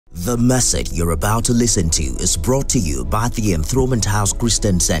The message you're about to listen to is brought to you by the Enthronement House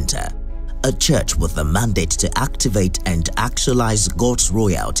Christian Center, a church with the mandate to activate and actualize God's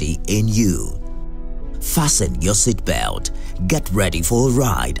royalty in you. Fasten your seatbelt, get ready for a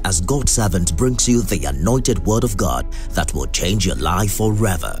ride as God's servant brings you the anointed word of God that will change your life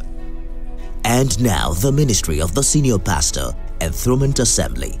forever. And now the ministry of the senior pastor, Enthronement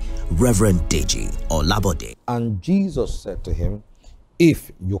Assembly, Reverend Deji Olabode. And Jesus said to him,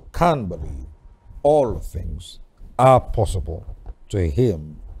 if you can believe, all things are possible to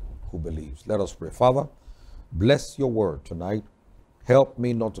him who believes. Let us pray. Father, bless your word tonight. Help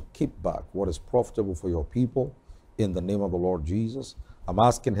me not to keep back what is profitable for your people in the name of the Lord Jesus. I'm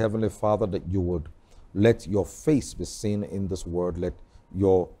asking, Heavenly Father, that you would let your face be seen in this word. Let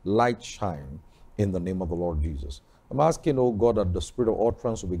your light shine in the name of the Lord Jesus. I'm asking, oh God, that the spirit of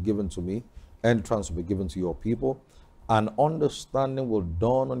utterance will be given to me, entrance will be given to your people, and understanding will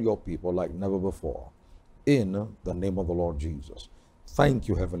dawn on your people like never before. In the name of the Lord Jesus. Thank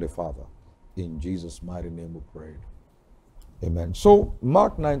you, Heavenly Father. In Jesus' mighty name we pray. Amen. So,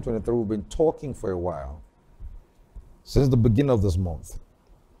 Mark 9:23, we've been talking for a while, since the beginning of this month,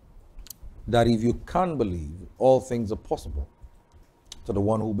 that if you can believe, all things are possible to the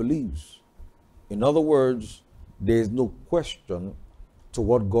one who believes. In other words, there is no question to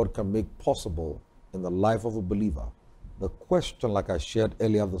what God can make possible in the life of a believer. The question, like I shared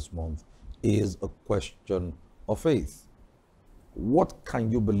earlier this month, is a question of faith. What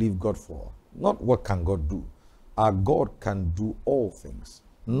can you believe God for? Not what can God do. Our God can do all things.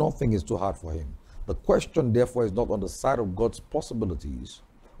 Nothing is too hard for him. The question, therefore, is not on the side of God's possibilities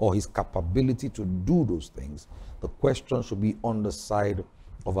or his capability to do those things. The question should be on the side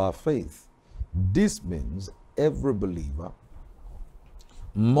of our faith. This means every believer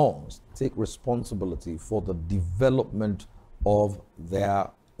must take responsibility for the development of their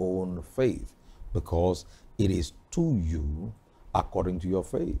own faith, because it is to you according to your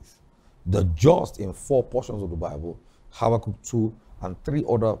faith. The just, in 4 portions of the Bible, Habakkuk 2 and 3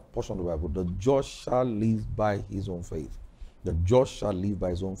 other portions of the Bible, the just shall live by his own faith. The just shall live by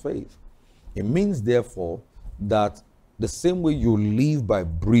his own faith. It means, therefore, that the same way you live by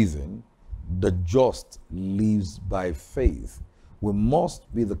breathing, the just lives by faith. We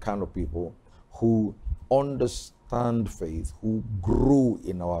must be the kind of people who understand faith, who grow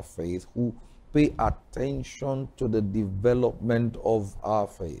in our faith, who pay attention to the development of our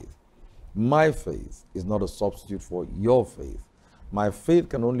faith. My faith is not a substitute for your faith. My faith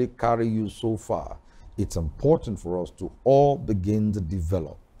can only carry you so far. It's important for us to all begin to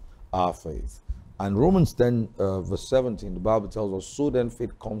develop our faith. And Romans 10 verse 17, the Bible tells us, so then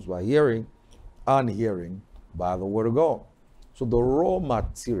faith comes by hearing, and hearing by the word of God. So the raw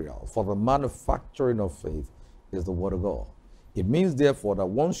material for the manufacturing of faith is the word of God. It means, therefore, that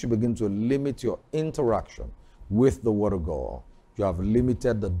once you begin to limit your interaction with the word of God, you have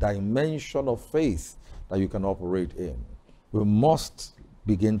limited the dimension of faith that you can operate in. We must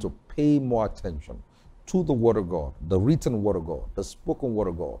begin to pay more attention to the word of God, the written word of God, the spoken word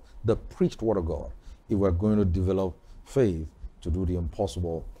of God, the preached word of God, if we're going to develop faith to do the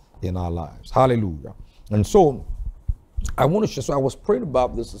impossible in our lives. Hallelujah. And so I want to share, so I was praying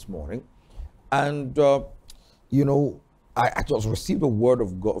about this morning, and I just received a word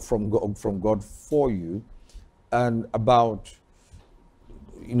of God from God for you, and about,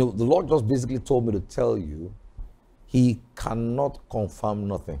 the Lord just basically told me to tell you, he cannot confirm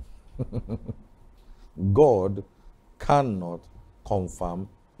nothing. God cannot confirm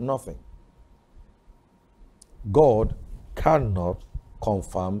nothing. God cannot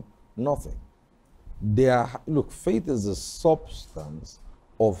confirm nothing. Look, faith is the substance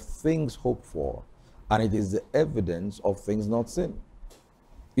of things hoped for, and it is the evidence of things not seen.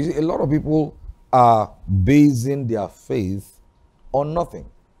 You see, a lot of people are basing their faith on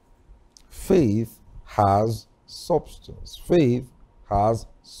nothing. Faith has substance. Faith has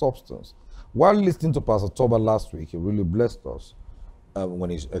substance. While listening to Pastor Toba last week, he really blessed us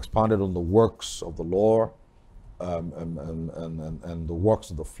when he expounded on the works of the law, and the works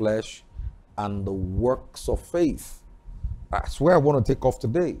of the flesh, and the works of faith. That's where I want to take off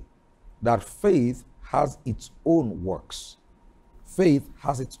today. That faith has its own works. Faith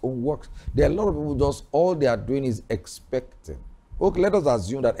has its own works. There are a lot of people just, all they are doing is expecting. Okay, let us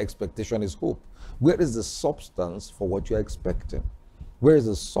assume that expectation is hope. Where is the substance for what you're expecting? Where is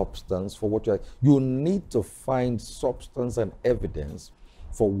the substance for what you need to find substance and evidence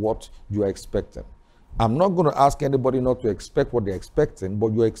for what you're expecting. I'm not going to ask anybody not to expect what they're expecting,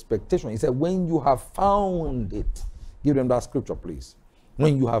 but your expectation. He said, when you have found it, give them that scripture, please.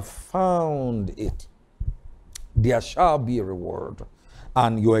 When you have found it, there shall be a reward.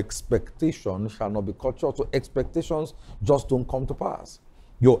 and your expectation shall not be cut short. So expectations just don't come to pass.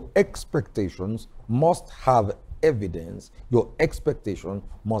 Your expectations must have evidence. Your expectation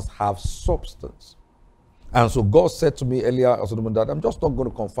must have substance. And so God said to me earlier that I'm just not going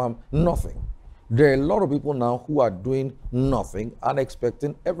to confirm nothing. There are a lot of people now who are doing nothing and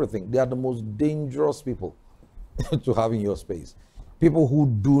expecting everything. They are the most dangerous people to have in your space. People who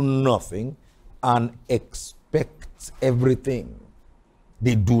do nothing and expect everything.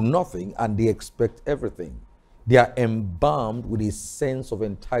 They do nothing and they expect everything. They are embalmed with a sense of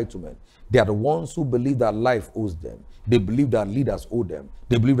entitlement. They are the ones who believe that life owes them. They believe that leaders owe them.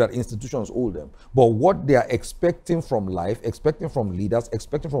 They believe that institutions owe them. But what they are expecting from life, expecting from leaders,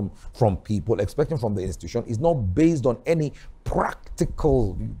 expecting from people, expecting from the institution is not based on any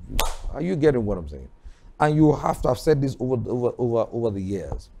practical. Are you getting what I'm saying? And you have to have said this over the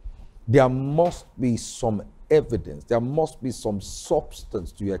years. There must be some evidence. There must be some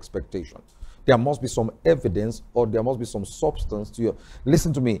substance to your expectation. There must be some evidence, or there must be some substance to your,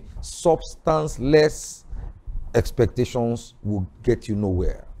 listen to me, substance-less expectations will get you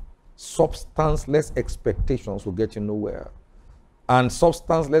nowhere. Substance-less expectations will get you nowhere. And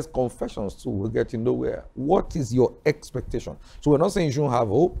substance-less confessions too will get you nowhere. What is your expectation? So we're not saying you shouldn't have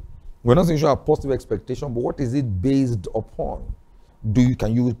hope. We're not saying you should have positive expectation, but what is it based upon?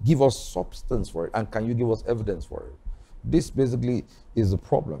 Can you give us substance for it? And can you give us evidence for it? This basically is the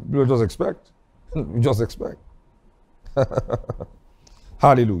problem. You just expect. You just expect.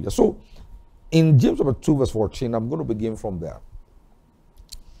 Hallelujah. So in James chapter 2 verse 14, I'm going to begin from there.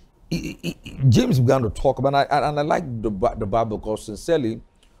 James began to talk about, and I like the Bible because sincerely,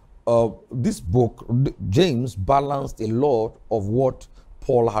 this book, James balanced a lot of what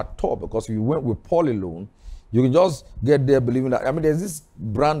Paul had taught, because if you went with Paul alone, you can just get there believing that, there's this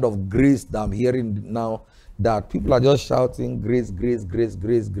brand of grace that I'm hearing now, that people are just shouting, grace, grace, grace,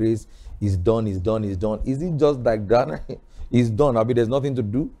 grace, grace, is done, is done, is done. Is it just like that? It's done. There's nothing to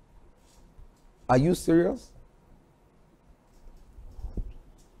do. Are you serious?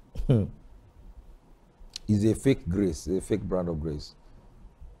 It's a fake grace, a fake brand of grace.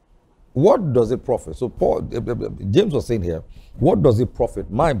 What does it profit? So James was saying here, what does it profit,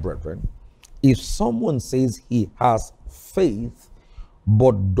 my brethren, if someone says he has faith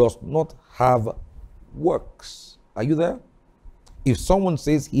but does not have works? Are you there? If someone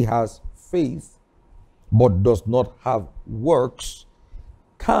says he has faith but does not have works,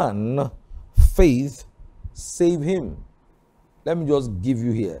 can faith save him? Let me just give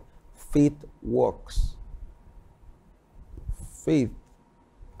you here. Faith works. Faith.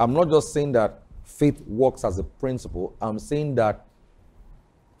 I'm not just saying that faith works as a principle. I'm saying that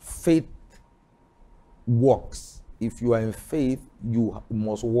faith works. If you are in faith, you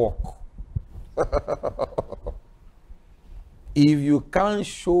must walk. If you can't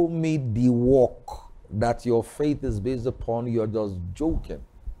show me the walk that your faith is based upon, you're just joking.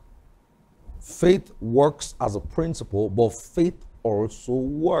 Faith works as a principle, but faith also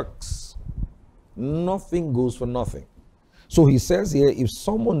works. Nothing goes for nothing. So he says here, if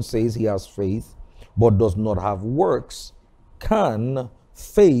someone says he has faith but does not have works, can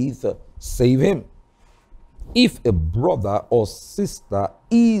faith save him? If a brother or sister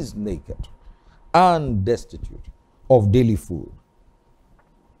is naked and destitute of daily food,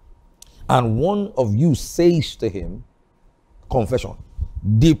 and one of you says to him, confession,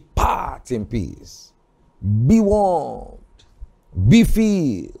 depart in peace, be warmed, be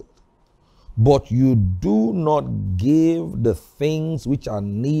filled, but you do not give the things which are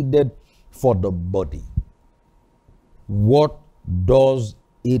needed for the body, what does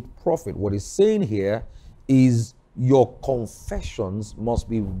it profit? What he's saying here is your confessions must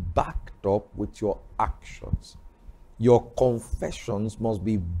be backed up with your actions. Your confessions must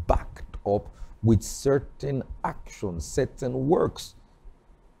be backed up with certain actions, certain works.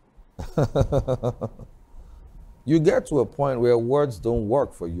 You get to a point where words don't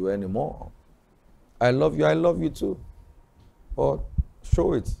work for you anymore. I love you too. But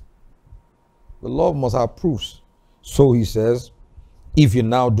show it. The love must have proofs. So he says, if you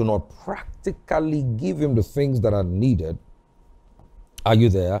now do not practically give him the things that are needed, are you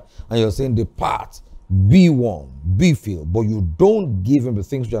there? And you're saying, depart, be warm, be filled, but you don't give him the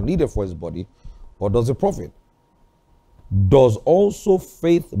things which are needed for his body, what does it profit? Does also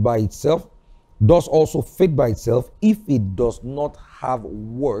faith by itself, if it does not have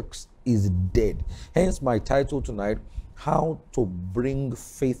works, is dead. Hence my title tonight, how to bring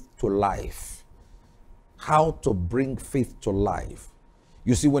faith to life. How to bring faith to life.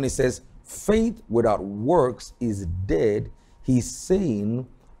 You see, when it says faith without works is dead, he's saying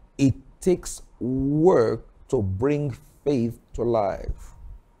it takes work to bring faith to life.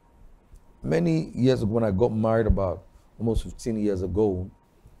 Many years ago, when I got married, about almost 15 years ago,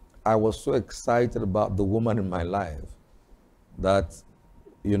 I was so excited about the woman in my life that,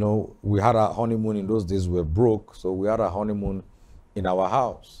 you know, we had our honeymoon. In those days we were broke, so we had our honeymoon in our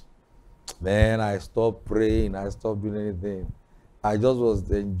house. Man, I stopped praying, I stopped doing anything. I just was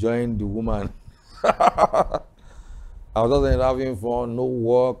enjoying the woman. I was just having fun, no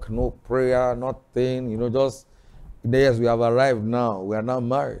work, no prayer, nothing, you know, just, yes, we have arrived now, we are now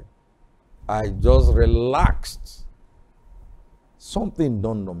married. I just relaxed. Something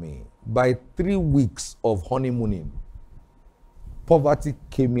dawned on me. By 3 weeks of honeymooning, poverty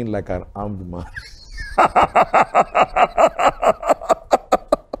came in like an armed man.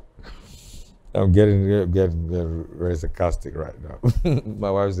 I'm getting very sarcastic right now.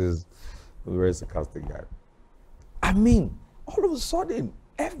 My wife says, I'm a very sarcastic guy. I mean, all of a sudden,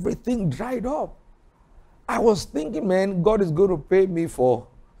 everything dried up. I was thinking, man, God is going to pay me for,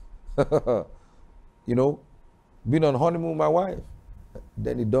 you know, being on honeymoon with my wife.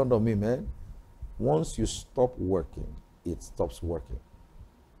 Then it dawned on me, man, once you stop working, it stops working.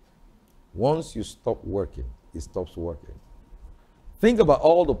 Once you stop working, it stops working. Think about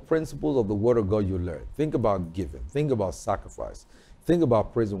all the principles of the Word of God you learn. Think about giving. Think about sacrifice. Think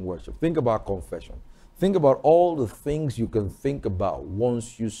about praise and worship. Think about confession. Think about all the things you can think about.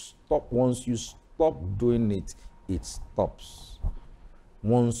 Once you stop doing it, it stops.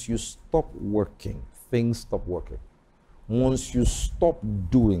 Once you stop working, things stop working. Once you stop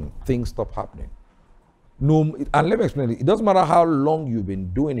doing, things stop happening. No, and let me explain it. It doesn't matter how long you've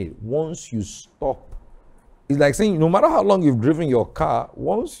been doing it. Once you stop, it's like saying, no matter how long you've driven your car,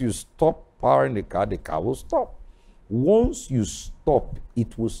 once you stop powering the car will stop. Once you stop,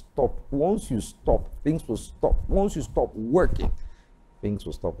 it will stop. Once you stop, things will stop. Once you stop working, things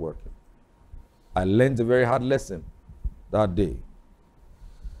will stop working. I learned a very hard lesson that day.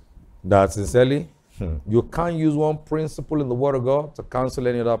 That sincerely, you can't use one principle in the Word of God to cancel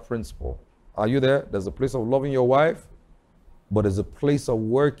any other principle. Are you there? There's a place of loving your wife, but there's a place of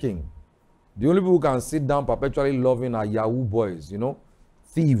working. The only people who can sit down perpetually loving are Yahoo boys, you know,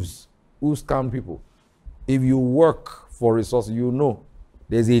 thieves who scam people. If you work for resources, you know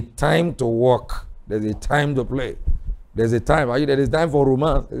there's a time to work, there's a time to play, there's a time. Are you there? There's time for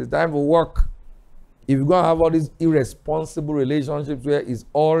romance, there's a time for work. If you're going to have all these irresponsible relationships where it's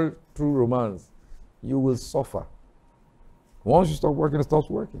all through romance, you will suffer. Once you stop working, it stops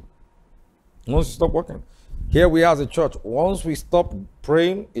working. Once you stop working. Here we are as a church. Once we stop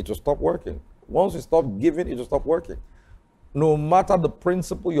praying, it will stop working. Once we stop giving, it will stop working. No matter the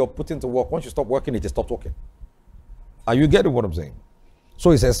principle you're putting to work, once you stop working, it stops working. Are you getting what I'm saying?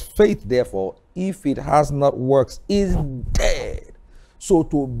 So it says, faith, therefore, if it has not works, is dead. So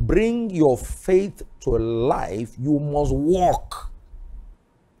to bring your faith to life, you must walk.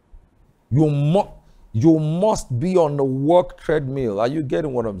 You must be on the work treadmill. Are you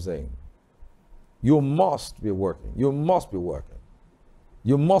getting what I'm saying? You must be working. You must be working.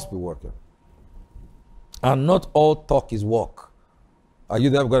 You must be working. And not all talk is work. Are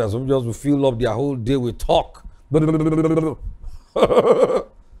you there? Because some just will fill up their whole day with talk.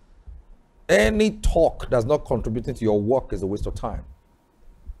 Any talk that's not contributing to your work is a waste of time.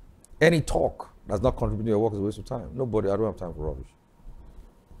 Any talk that's not contributing to your work is a waste of time. Nobody, I don't have time for rubbish.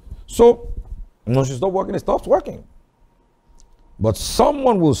 So, once you stop working, it stops working. But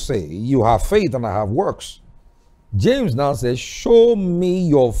someone will say, you have faith and I have works. James now says, show me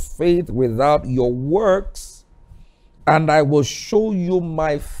your faith without your works, and I will show you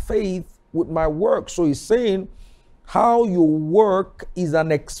my faith with my works. So he's saying, how you work is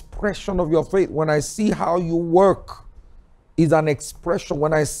an expression of your faith. When I see how you work, is an expression.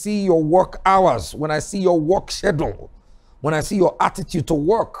 When I see your work hours, when I see your work schedule, when I see your attitude to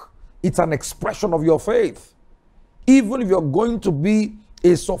work, it's an expression of your faith. Even if you're going to be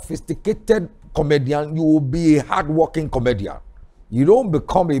a sophisticated comedian, you will be a hard-working comedian. You don't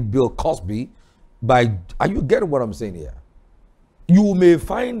become a Bill Cosby by, are you getting what I'm saying here? You may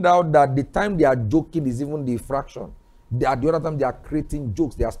find out that the time they are joking is even the fraction. At the other time they are creating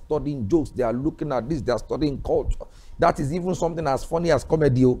jokes, they are studying jokes, they are looking at this, they are studying culture. That is even something as funny as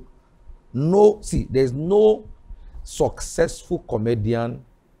comedy. No, see, there's no successful comedian.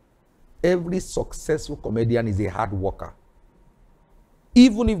 Every successful comedian is a hard worker.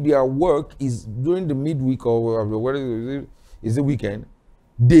 Even if their work is during the midweek or where is the weekend,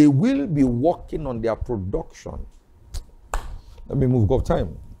 they will be working on their production. Let me move, go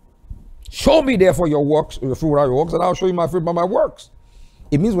time. Show me therefore your works, your fruit without your works, and I'll show you my fruit by my works.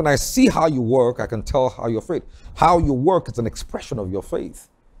 It means when I see how you work, I can tell how your faith. How you work is an expression of your faith.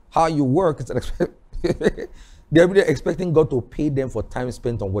 How you work is an expression. They're every day expecting God to pay them for time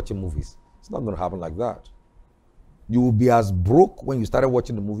spent on watching movies. It's not going to happen like that. You will be as broke when you started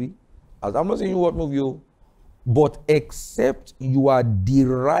watching the movie. As I'm not saying you watch movie, but except you are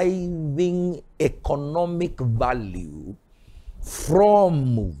deriving economic value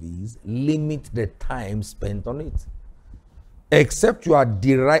from movies, limit the time spent on it. Except you are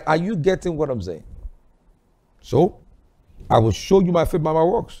deriving. Are you getting what I'm saying? So, I will show you my faith by my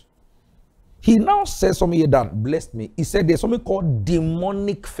works. He now says something here that blessed me. He said there's something called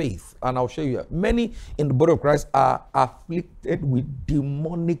demonic faith. And I'll show you. Many in the body of Christ are afflicted with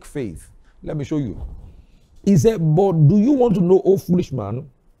demonic faith. Let me show you. He said, but do you want to know, oh foolish man?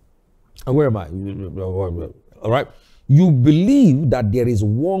 And where am I? All right. You believe that there is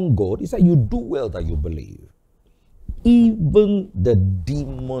one God. He said, you do well that you believe. Even the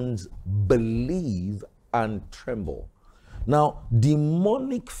demons believe and tremble. Now,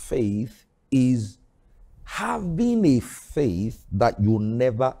 demonic faith is having a faith that you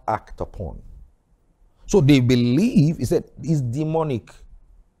never act upon. So they believe, he said, it's demonic.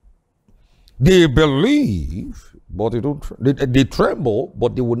 They believe, but they don't. They tremble,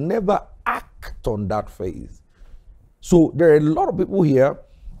 but they will never act on that faith. So there are a lot of people here.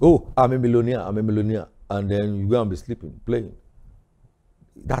 Oh, I'm a millionaire, and then you go and be sleeping, playing.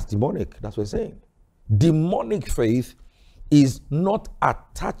 That's demonic. That's what I'm saying. Demonic faith is not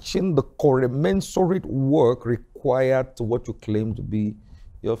attaching the commensurate work required to what you claim to be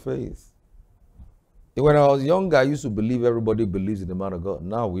your faith. When I was younger, I used to believe everybody believes in the man of God.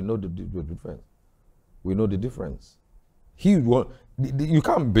 Now we know the difference. We know the difference. You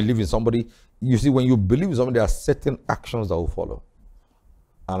can't believe in somebody. You see, when you believe in somebody, there are certain actions that will follow.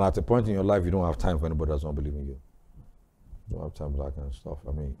 And at a point in your life, you don't have time for anybody that does not believe in you. You don't have time for that kind of stuff.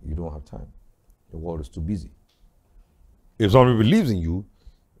 I mean, you don't have time. The world is too busy. If somebody believes in you,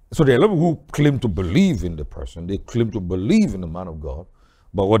 so there are a lot of people who claim to believe in the person, they claim to believe in the man of God,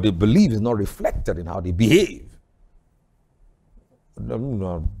 but what they believe is not reflected in how they behave.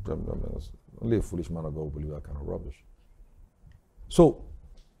 Only a foolish man of God will believe that kind of rubbish. So,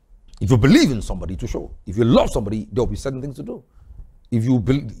 if you believe in somebody, to show. If you love somebody, there will be certain things to do. If you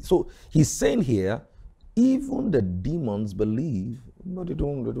believe, so he's saying here, even the demons believe, but they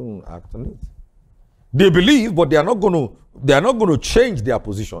don't act on it. They believe, but they are not going to change their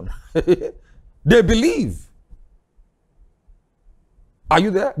position. They believe. Are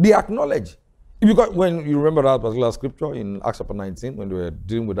you there? They acknowledge. Because when you remember that particular scripture in Acts chapter 19, when they were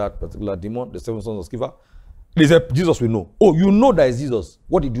dealing with that particular demon, the 7 sons of Sceva, they said, Jesus will know. Oh, you know that is Jesus.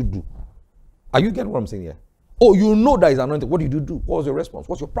 What did you do? Are you getting what I'm saying here? Oh, you know that is anointed. What did you do? What was your response?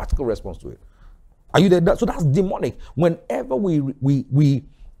 What's your practical response to it? Are you there? So that's demonic. Whenever we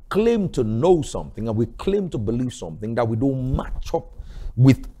claim to know something and we claim to believe something that we don't match up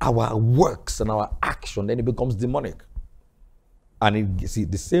with our works and our action, then it becomes demonic. And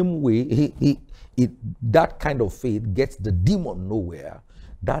the same way that kind of faith gets the demon nowhere,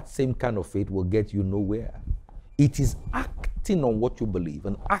 that same kind of faith will get you nowhere. It is acting on what you believe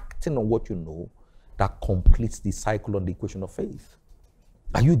and acting on what you know that completes the cycle on the equation of faith.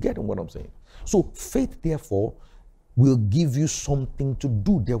 Are you getting what I'm saying? So faith, therefore, will give you something to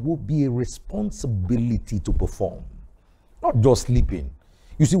do. There will be a responsibility to perform, not just sleeping.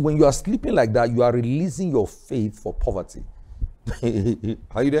 You see, when you are sleeping like that, you are releasing your faith for poverty.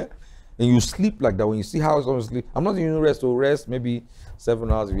 Are you there? And you sleep like that. When you see how someone sleep, I'm not saying you rest or rest, maybe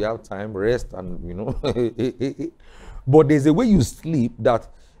 7 hours if you have time, rest, and you know. But there's a way you sleep that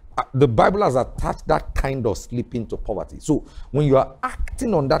the Bible has attached that kind of sleeping to poverty. So when you are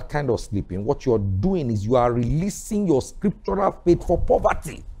acting on that kind of sleeping, what you're doing is you are releasing your scriptural faith for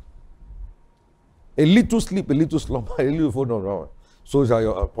poverty. A little sleep, a little slumber, a little food, no. So shall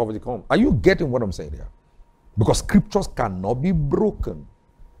your poverty come. Are you getting what I'm saying here? Because scriptures cannot be broken.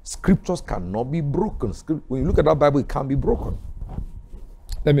 Scriptures cannot be broken. When you look at that Bible, it can't be broken.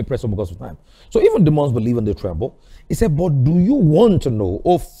 Let me press on because of time. So even demons believe and they tremble. He said, but do you want to know,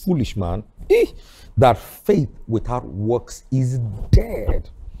 oh foolish man, that faith without works is dead?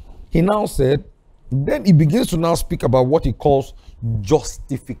 He now said, then he begins to now speak about what he calls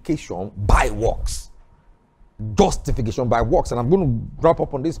justification by works. Justification by works. And I'm going to wrap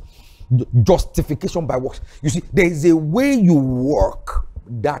up on this. Justification by works. You see, there is a way you work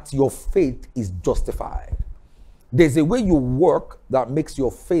that your faith is justified. There's a way you work that makes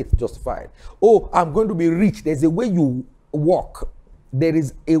your faith justified. Oh, I'm going to be rich. There's a way you walk. There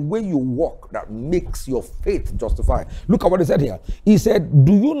is a way you walk that makes your faith justified. Look at what he said here. He said,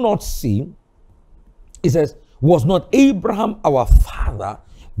 do you not see? He says, was not Abraham our father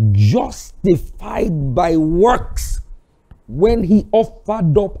justified by works when he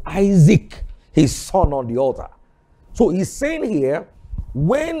offered up Isaac, his son, on the altar? So he's saying here,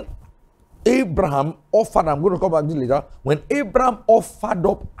 when Abraham offered, I'm going to come back to this later, when Abraham offered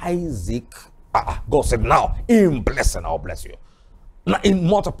up Isaac, God said, now in blessing, I'll bless you. Now in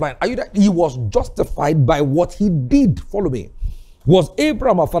multiplying, are you that he was justified by what he did? Follow me. Was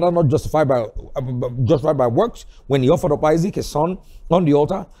Abraham, our father, not justified by works when he offered up Isaac, his son, on the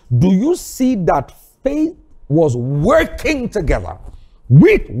altar? Do you see that faith was working together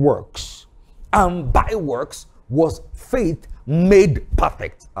with works, and by works was faith made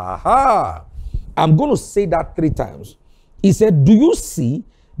perfect? Aha! I'm going to say that 3 times. He said, do you see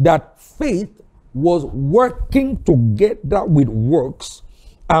that faith was working together with works,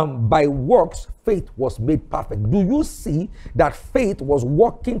 and by works faith was made perfect? Do you see that faith was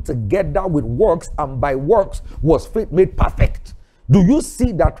working together with works, and by works was faith made perfect? Do you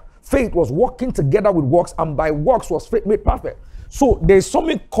see that faith was working together with works, and by works was faith made perfect? So there's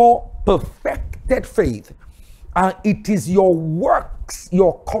something called perfected faith, and it is your works,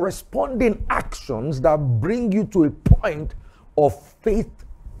 your corresponding actions, that bring you to a point of faith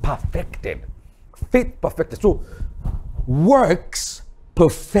perfected. Faith perfected. So works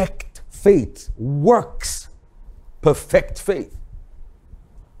perfect faith. Works perfect faith.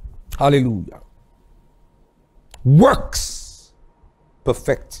 Hallelujah. Works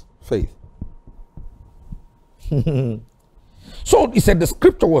perfect faith. So he said the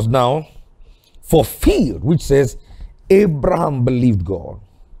scripture was now fulfilled, which says Abraham believed God,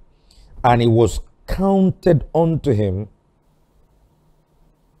 and it was counted unto him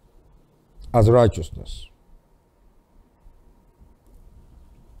as righteousness.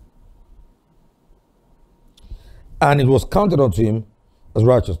 And it was counted unto him as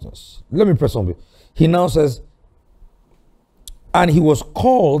righteousness. Let me press on. He now says, and he was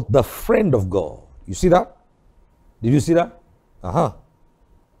called the friend of God. You see that? Did you see that?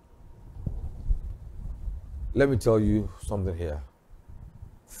 Let me tell you something here.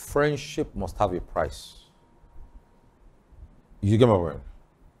 Friendship must have a price. You get my word?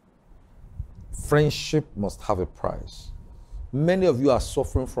 Friendship must have a price. Many of you are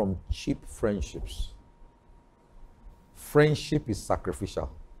suffering from cheap friendships. Friendship is sacrificial.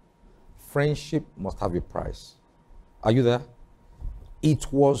 Friendship must have a price. Are you there? It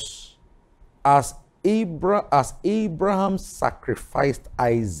was as Abraham sacrificed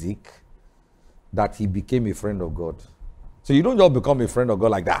Isaac that he became a friend of God. So you don't just become a friend of God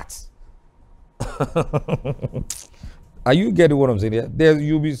like that. Are you getting what I'm saying here? There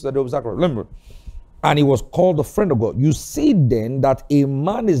will be sacrifice. Remember, and he was called the friend of God. You see then that a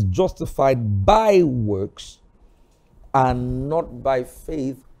man is justified by works and not by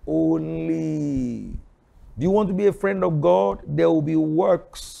faith only. Do you want to be a friend of God? There will be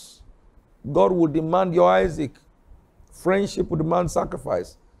works. God will demand your Isaac. Friendship will demand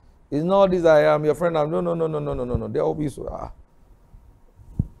sacrifice. It's not this, I am your friend. No. There will be so.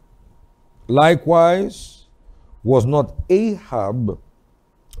 Likewise, was not Ahab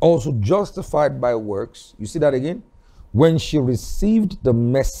also justified by works? You see that again? When she received the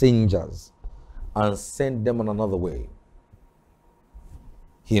messengers and sent them on another way.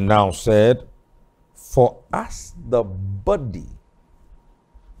 He now said, for as the body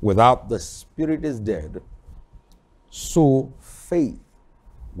without the spirit is dead, so faith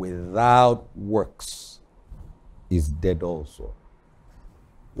without works is dead also.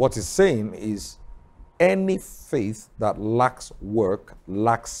 What he's saying is, any faith that lacks work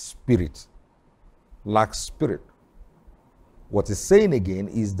lacks spirit. Lacks spirit. What he's saying again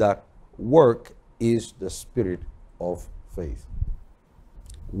is that work is the spirit of faith.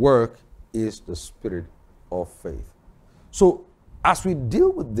 Work is the spirit of faith. So, as we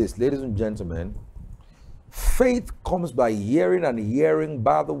deal with this, ladies and gentlemen, faith comes by hearing, and hearing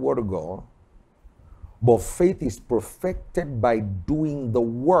by the word of God. But faith is perfected by doing the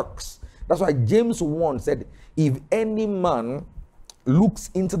works. That's why James 1 said, if any man looks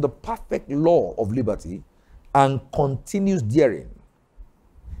into the perfect law of liberty and continues therein,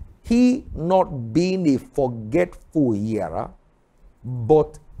 he not being a forgetful hearer,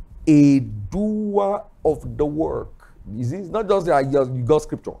 but a doer of the work. It's not just that you got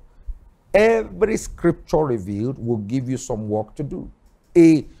scripture. Every scripture revealed will give you some work to do.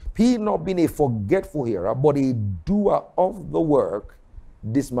 He not being a forgetful hearer, but a doer of the work,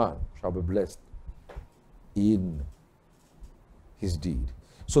 this man shall be blessed in his deed.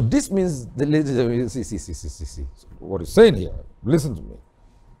 So this means, see. What he's saying here, listen to me,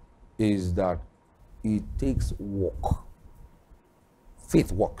 is that it takes work.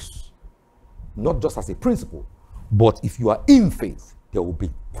 Faith works. Not just as a principle, but if you are in faith, there will be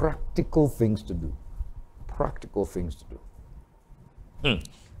practical things to do. Practical things to do.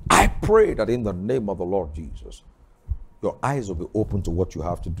 I pray that in the name of the Lord Jesus, your eyes will be open to what you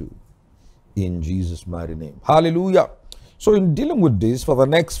have to do. In Jesus' mighty name. Hallelujah. So in dealing with this, for the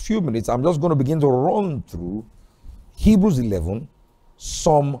next few minutes, I'm just going to begin to run through Hebrews 11,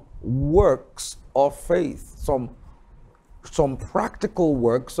 some works of faith, some practical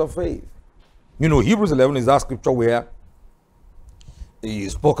works of faith. You know, Hebrews 11 is that scripture where he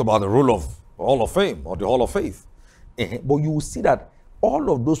spoke about the rule of Hall of Fame or the Hall of Faith. But you will see that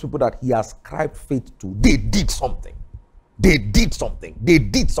all of those people that he ascribed faith to, they did something. They did something. They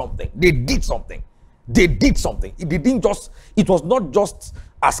did something. They did something. They did something. It was not just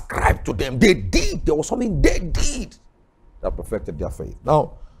ascribed to them. They did. There was something they did that perfected their faith.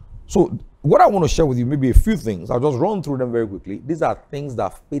 Now, so what I want to share with you, maybe a few things. I'll just run through them very quickly. These are things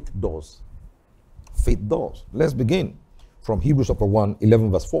that faith does. Faith does. Let's begin from Hebrews chapter 1,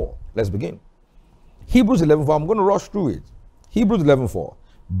 11 verse 4. Let's begin. Hebrews 11, 4. I'm going to rush through it. Hebrews 11, 4.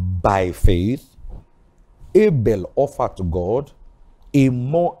 By faith, Abel offered to God a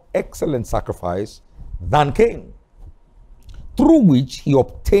more excellent sacrifice than Cain, through which he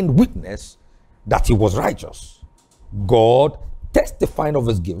obtained witness that he was righteous, God testifying of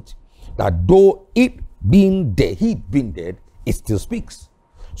his guilt, that though he'd been dead, it still speaks.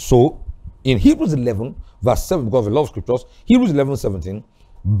 So in Hebrews 11 verse 7, because we love scriptures, Hebrews 11, 17,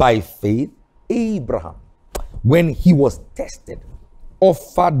 by faith Abraham, when he was tested,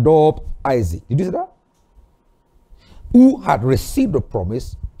 offered up Isaac. Did you see that? Who had received the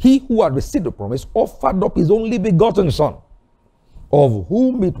promise, he who had received the promise offered up his only begotten son, of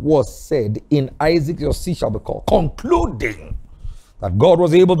whom it was said, in Isaac your seed shall be called, concluding that God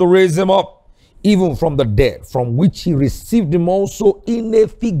was able to raise him up even from the dead, from which he received him also in a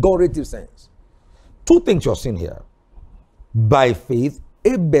figurative sense. Two things you're seeing here. By faith,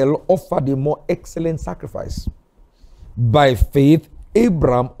 Abel offered a more excellent sacrifice. By faith,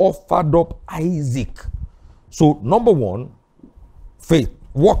 Abraham offered up Isaac. So, number one, faith,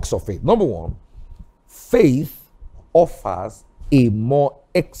 works of faith. Number one, faith offers a more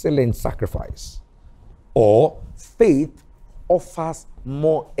excellent sacrifice, or faith offers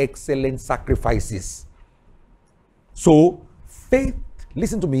more excellent sacrifices. So, faith,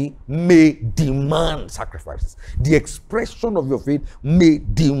 listen to me, may demand sacrifices. The expression of your faith may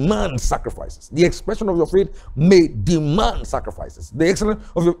demand sacrifices. The expression of your faith may demand sacrifices. The excellence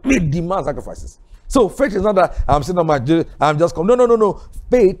of your may demand sacrifices. So faith is not that I'm sitting on my jail, I'm just coming. No.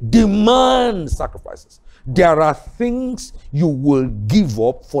 Faith demands sacrifices. There are things you will give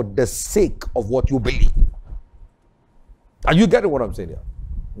up for the sake of what you believe. Are you getting what I'm saying here?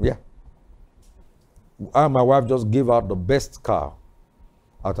 Yeah. I and my wife just gave out the best car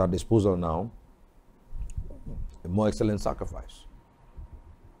at our disposal now. A more excellent sacrifice.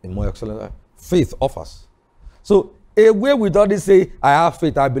 A more excellent faith offers. So away with all this say, I have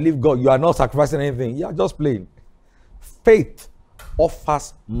faith, I believe God, you are not sacrificing anything. You are just playing. Faith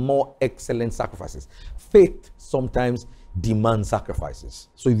offers more excellent sacrifices. Faith sometimes demands sacrifices.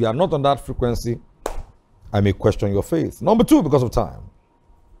 So if you are not on that frequency, I may question your faith. Number two, because of time.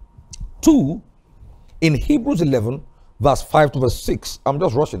 2, in Hebrews 11, verse 5 to verse 6, I'm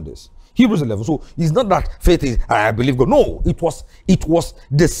just rushing this. Hebrews 11. So it's not that faith is, I believe God. No, it was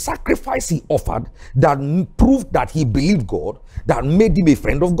the sacrifice he offered that proved that he believed God, that made him a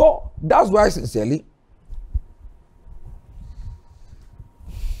friend of God. That's why, sincerely,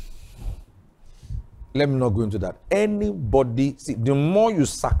 let me not go into that. Anybody, see, the more you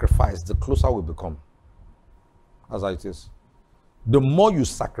sacrifice, the closer we become. As it is. The more you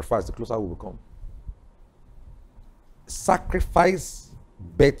sacrifice, the closer we become. Sacrifice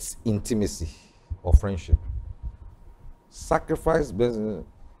bets intimacy or friendship. Sacrifice bets.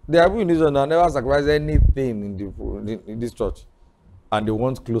 There are people in Israel that never sacrifice anything in this church, and they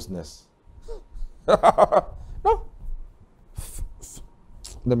want closeness. No.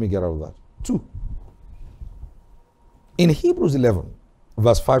 Let me get out of that. 2. In Hebrews 11,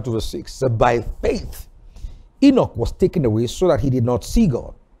 verse 5 to verse 6, said, by faith, Enoch was taken away so that he did not see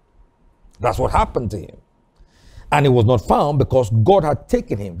God. That's what happened to him. And he was not found because God had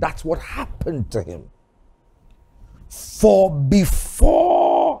taken him. That's what happened to him. For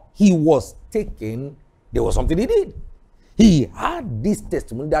before he was taken, there was something he did. He had this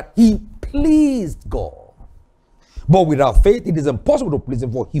testimony that he pleased God. But without faith, it is impossible to please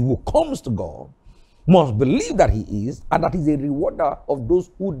him, for he who comes to God must believe that he is, and that he is a rewarder of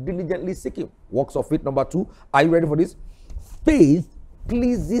those who diligently seek him. Works of faith, number 2. Are you ready for this? Faith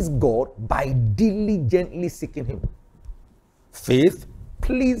pleases God by diligently seeking him. Faith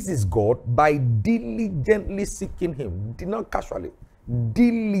pleases God by diligently seeking him. Not casually.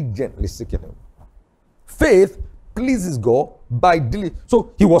 Diligently seeking him. Faith pleases God by diligently.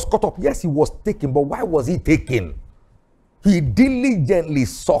 So he was caught up. Yes, he was taken, but why was he taken? He diligently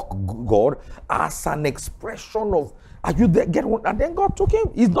sought God as an expression of, are you there? Get one. And then God took him.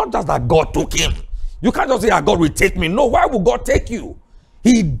 It's not just that God took him. You can't just say, God will take me. No, why would God take you?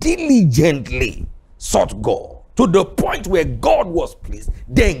 He diligently sought God to the point where God was pleased.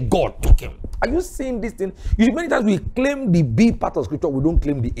 Then God took him. Are you seeing this thing? You see, many times we claim the B part of scripture, we don't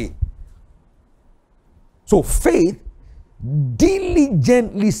claim the A. So faith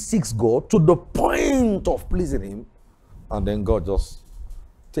diligently seeks God to the point of pleasing him, and then God just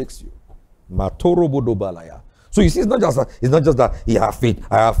takes you. So you see, it's not just that he have faith,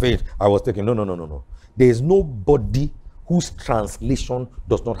 I have faith, I was taken. No. There is nobody whose translation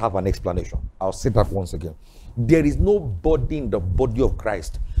does not have an explanation. I'll say that once again. There is nobody in the body of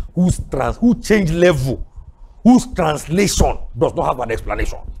Christ who changed level, whose translation does not have an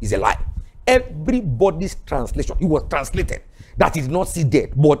explanation. It's a lie. Everybody's translation, it was translated, that is not see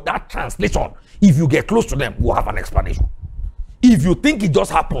dead, but that translation, if you get close to them, will have an explanation. If you think it just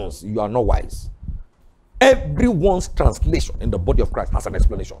happens, you are not wise. Everyone's translation in the body of Christ has an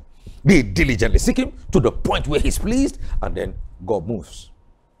explanation. They diligently seek him to the point where he's pleased, and then God moves.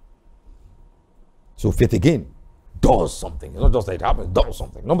 So faith again does something. It's not just that it happens, it does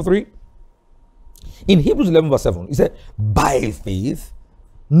something. Number 3, in Hebrews 11 verse 7, he said, by faith,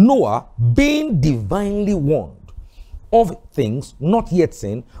 Noah, being divinely warned of things not yet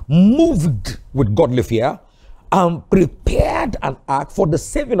seen, moved with godly fear, and prepared an ark for the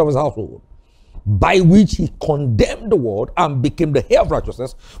saving of his household, by which he condemned the world and became the heir of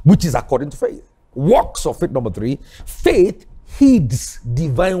righteousness, which is according to faith. Works of faith, number 3. Faith heeds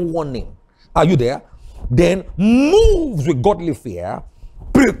divine warning. Are you there? Then moves with godly fear,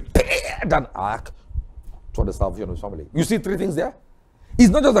 prepared an ark for the salvation of his family. You see 3 things there? It's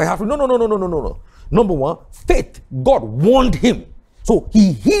not just that I have to. No. Number 1, faith. God warned him. So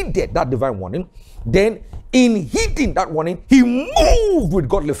he heeded that divine warning. Then in heeding that warning, he moved with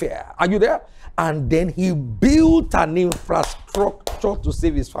godly fear. Are you there? And then he built an infrastructure to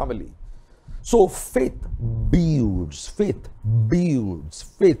save his family. So faith builds, faith builds,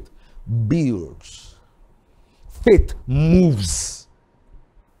 faith builds. Faith moves.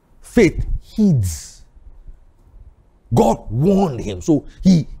 Faith heeds. God warned him. So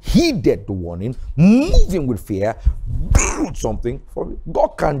he heeded the warning, moving with fear, build something for it. God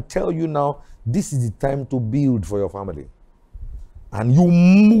can tell you now, this is the time to build for your family. And you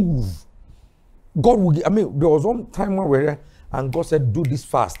move. God will give, there was one time when we were there, and God said, do this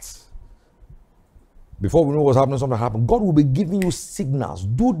fast. Before we know what's happening, something happened. God will be giving you signals.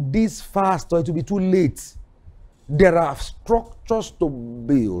 Do this fast or it will be too late. There are structures to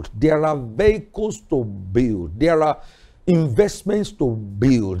build. There are vehicles to build. There are investments to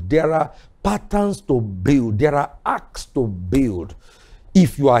build. There are patterns to build. There are acts to build.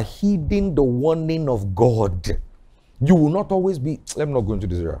 If you are heeding the warning of God, you will not always be, let me not go into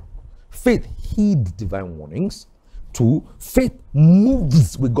this area. Faith heeds divine warnings. 2, faith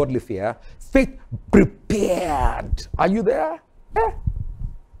moves with godly fear. Faith prepared. Are you there?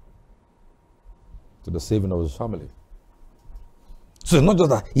 To the saving of his family. So it's not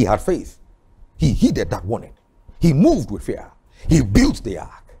just that he had faith. He heeded that warning. He moved with fear. He built the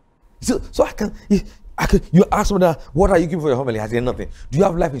ark. So I can, you ask me, what are you giving for your family? I say nothing. Do you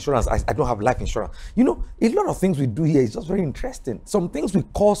have life insurance? I don't have life insurance. You know, a lot of things we do here is just very interesting. Some things we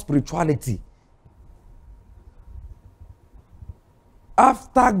call spirituality.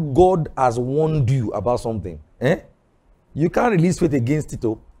 After God has warned you about something, you can't release faith against it.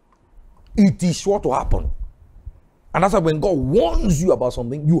 It is sure to happen. And that's why when God warns you about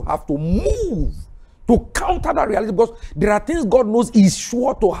something, you have to move to counter that reality, because there are things God knows is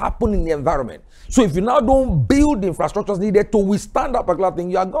sure to happen in the environment. So if you now don't build the infrastructures needed to withstand that particular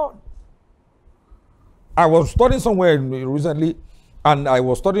thing, you are gone. I was studying somewhere recently, and I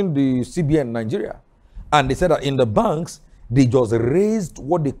was studying the CBN in Nigeria, and they said that in the banks, they just raised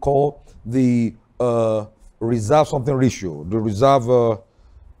what they call the reserve something ratio, the reserve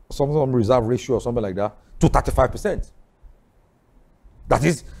some reserve ratio or something like that, to 35%. That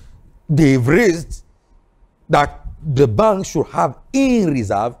is, they've raised that the bank should have in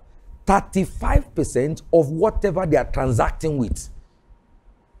reserve 35% of whatever they are transacting with.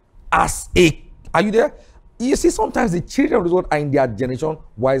 Are you there? You see, sometimes the children of this world are in their generation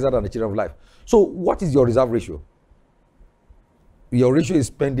wiser than the children of life. So what is your reserve ratio? Your ratio is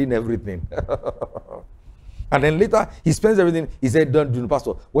spending everything. And then later, he spends everything. He said, don't do,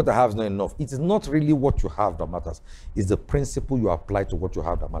 Pastor, what I have is not enough. It is not really what you have that matters. It's the principle you apply to what you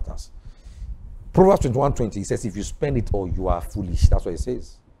have that matters. Proverbs 21:20, he says, if you spend it all, you are foolish. That's what it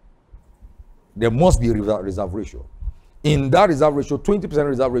says. There must be a reserve ratio. In that reserve ratio, 20%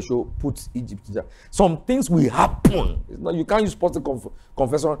 reserve ratio puts Egypt in. Some things will happen. It's not, you can't use positive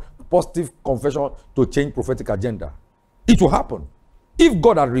confession to change prophetic agenda. It will happen. If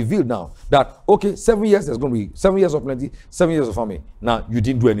God had revealed now that, okay, 7 years, there's going to be 7 years of plenty, 7 years of famine. Now, you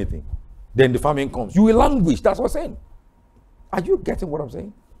didn't do anything. Then the famine comes. You will languish. That's what I'm saying. Are you getting what I'm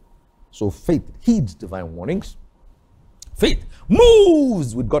saying? So faith heeds divine warnings. Faith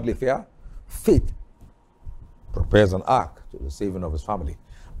moves with godly fear. Faith prepares an ark to the saving of his family.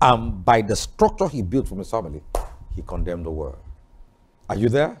 And by the structure he built from his family, he condemned the world. Are you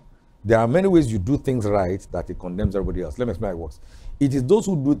there? There are many ways you do things right that it condemns everybody else. Let me explain how it works. It is those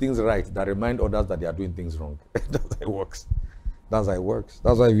who do things right that remind others that they are doing things wrong. That's how it works. That's how it works.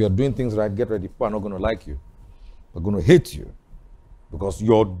 That's why if you're doing things right, get ready. People are not going to like you. They're going to hate you. Because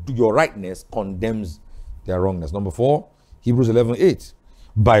your rightness condemns their wrongness. Number 4, Hebrews 11:8.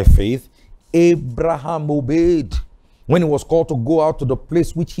 By faith, Abraham obeyed when he was called to go out to the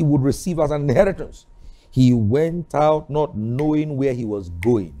place which he would receive as an inheritance. He went out not knowing where he was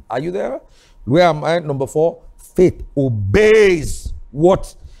going. Are you there? Where am I? Number 4, faith obeys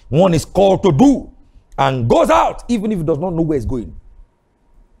what one is called to do and goes out even if he does not know where he's going.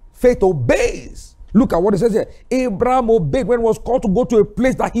 Faith obeys. Look at what it says here. Abraham obeyed when he was called to go to a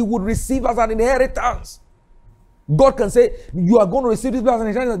place that he would receive as an inheritance. God can say, you are going to receive this place as an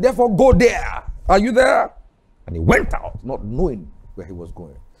inheritance, therefore go there. Are you there? And he went out not knowing where he was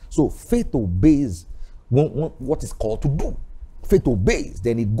going. So faith obeys what is called to do. Faith obeys,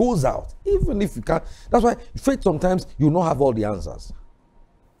 then it goes out, even if you can't. That's why faith sometimes you not have all the answers.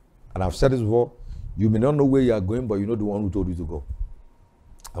 And I've said this before, you may not know where you are going, but you know the one who told you to go.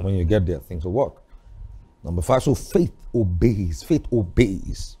 And when you get there, things will work. Number 5, so faith obeys. Faith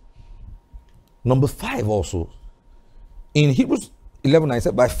obeys. Number 5 also, in Hebrews 11, I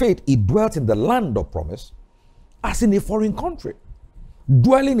said, by faith he dwelt in the land of promise as in a foreign country,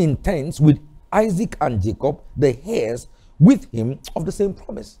 dwelling in tents with Isaac and Jacob, the heirs with him of the same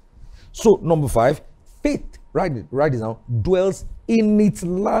promise. So number 5, faith, write it down, dwells in its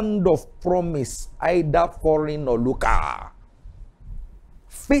land of promise, either foreign or local.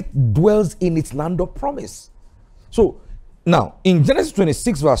 Faith dwells in its land of promise. So now in Genesis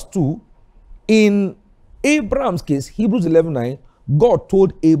 26 verse 2, in Abraham's case, Hebrews 11:9, God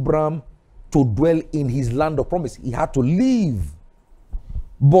told Abraham to dwell in his land of promise. He had to leave.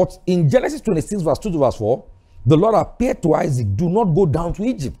 But in Genesis 26 verse 2 to verse 4, the Lord appeared to Isaac, do not go down to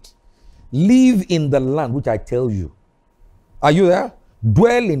Egypt. Live in the land which I tell you. Are you there?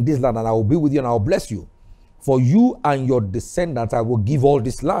 Dwell in this land and I will be with you and I will bless you. For you and your descendants I will give all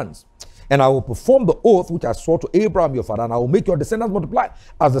these lands. And I will perform the oath which I swore to Abraham your father, and I will make your descendants multiply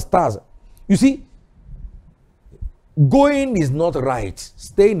as the stars. You see, going is not right.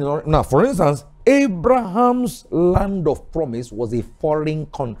 Staying in. Now, for instance, Abraham's land of promise was a foreign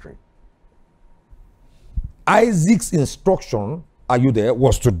country. Isaac's instruction, are you there,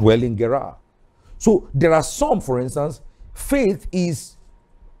 was to dwell in Gerar. So there are some, for instance, faith is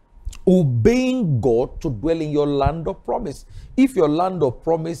obeying God to dwell in your land of promise. If your land of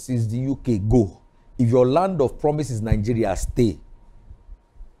promise is the UK, go. If your land of promise is Nigeria, stay.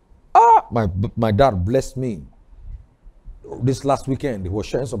 My dad blessed me. This last weekend, he was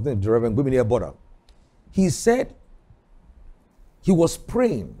sharing something with the Reverend Gwimini Eboda. He said he was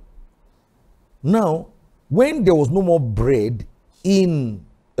praying. Now, when there was no more bread in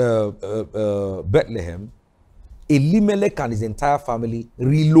Bethlehem, Elimelech and his entire family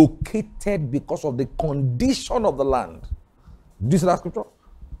relocated because of the condition of the land. Do you see that scripture?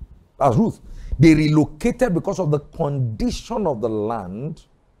 That's Ruth. They relocated because of the condition of the land.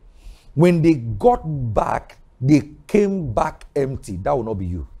 When they got back, they came back empty. That will not be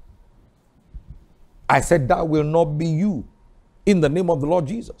you. I said that will not be you. In the name of the Lord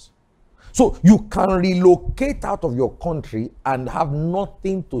Jesus. So you can relocate out of your country and have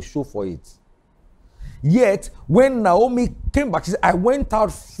nothing to show for it. Yet, when Naomi came back, she said, I went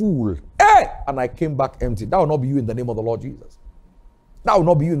out full, and I came back empty. That will not be you in the name of the Lord Jesus. That will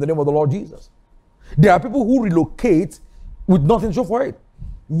not be you in the name of the Lord Jesus. There are people who relocate with nothing to show for it.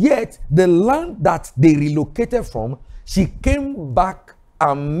 Yet, the land that they relocated from, she came back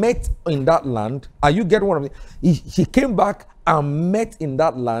and met in that land. Are you getting what I'm saying? She came back and met in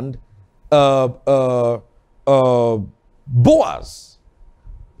that land Boaz.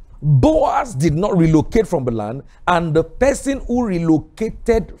 Boaz did not relocate from the land, and the person who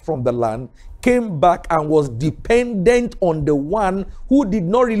relocated from the land came back and was dependent on the one who did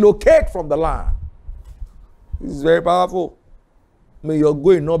not relocate from the land. This is very powerful. May your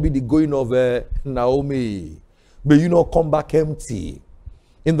going not be the going of Naomi. May you not come back empty.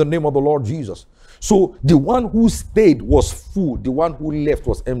 in the name of the Lord Jesus. So the one who stayed was full, the one who left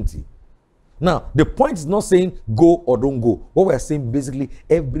was empty. Now, the point is not saying go or don't go. What we're saying, basically,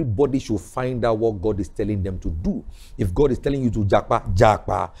 everybody should find out what God is telling them to do. If God is telling you to japa,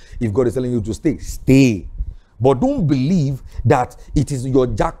 japa. If God is telling you to stay, stay. But don't believe that it is your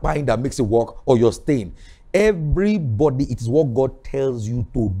jackpine that makes it work or your staying. Everybody, it is what God tells you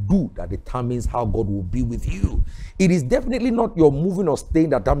to do that determines how God will be with you. It is definitely not your moving or staying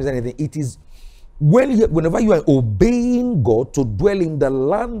that determines anything. It is whenever you are obeying God to dwell in the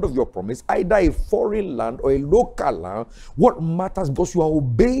land of your promise, either a foreign land or a local land, what matters, because you are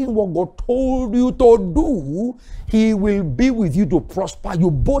obeying what God told you to do, He will be with you to prosper you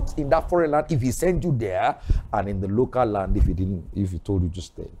both in that foreign land if He sent you there, and in the local land if He told you to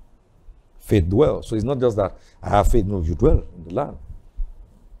stay. Faith dwells. So it's not just that I have faith, no, you dwell in the land.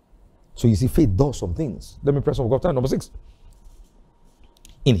 So you see, faith does some things. Let me press on God's time. Number 6.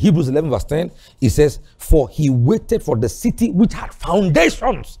 In Hebrews 11 verse 10, it says, for he waited for the city which had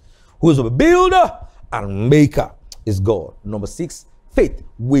foundations, who is a builder and maker is God. Number 6, faith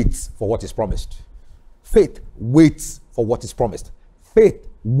waits for what is promised. Faith waits for what is promised. Faith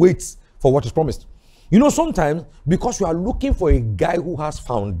waits for what is promised. You know, sometimes because you are looking for a guy who has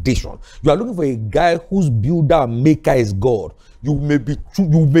foundation, you are looking for a guy whose builder and maker is God, you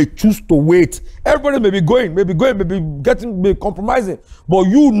may choose to wait. Everybody may be going, maybe compromising, but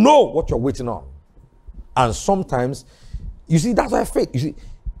you know what you're waiting on. And sometimes, you see, that's why faith, you see,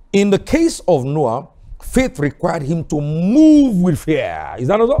 in the case of Noah, faith required him to move with fear. Is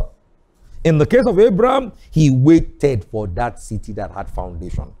that so? In the case of Abraham, he waited for that city that had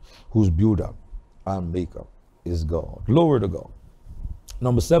foundation, whose builder and maker is God. Glory to God.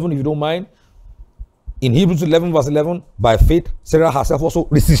 Number 7, if you don't mind, in Hebrews 11 verse 11, by faith Sarah herself also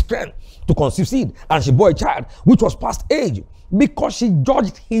received strength to conceive seed, and she bore a child which was past age, because she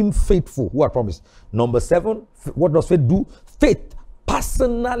judged him faithful who had promised. Number 7, what does faith do? Faith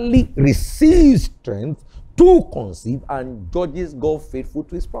personally receives strength to conceive and judges God faithful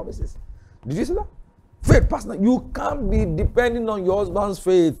to his promises. Did you see that? Faith personally. You can't be depending on your husband's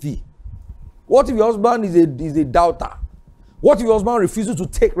faith. What if your husband is a doubter? What if your husband refuses to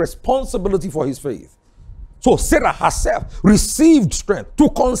take responsibility for his faith? So Sarah herself received strength to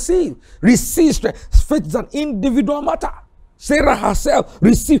conceive. Receive strength. Faith is an individual matter. Sarah herself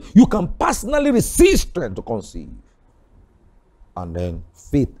received. You can personally receive strength to conceive. And then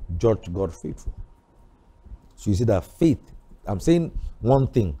faith judged God faithful. So you see that faith, I'm saying one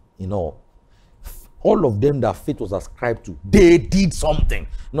thing in all of them that faith was ascribed to, they did something.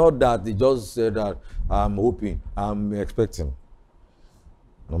 Not that they just said that I'm hoping, I'm expecting.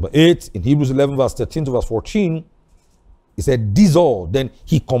 Number 8, in Hebrews 11 verse 13 to verse 14, he said, these all, then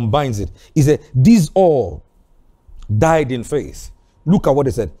he combines it. He said, these all died in faith. Look at what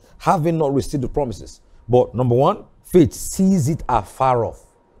he said. Having not received the promises. But number 1, faith sees it afar off.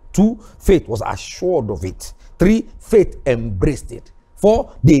 2, faith was assured of it. 3, faith embraced it.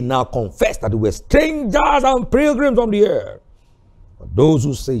 4, they now confess that they were strangers and pilgrims on the earth. But those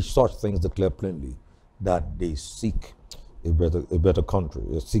who say such things declare plainly that they seek a better country,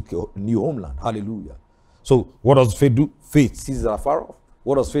 they seek a new homeland. Hallelujah. So what does faith do? Faith sees it afar off.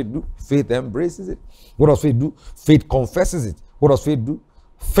 What does faith do? Faith embraces it. What does faith do? Faith confesses it. What does faith do?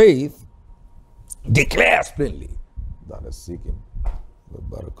 Faith declares plainly that they're seeking a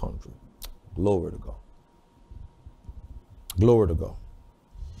better country. Glory to God. Glory to God.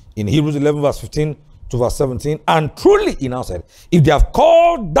 In Hebrews 11 verse 15 to verse 17, and truly, he now said, if they have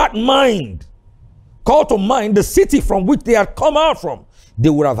called to mind the city from which they had come out from, they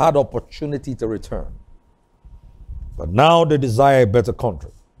would have had opportunity to return. But now they desire a better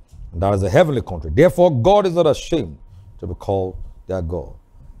country, and that is a heavenly country. Therefore, God is not ashamed to be called their God.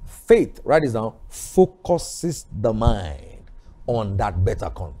 Faith, write this down, focuses the mind on that better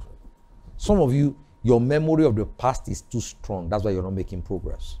country. Some of you, your memory of the past is too strong. That's why you're not making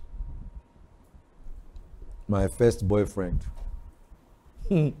progress. My first boyfriend.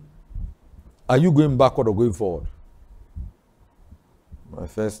 Are you going backward or going forward? My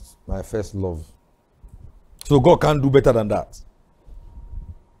first love. So God can't do better than that.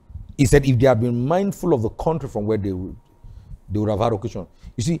 He said if they had been mindful of the country from where they would have had occasion.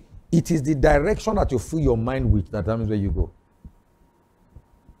 You see, it is the direction that you fill your mind with that determines where you go.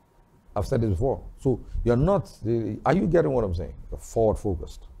 I've said this before. So you're not, are you getting what I'm saying? You're forward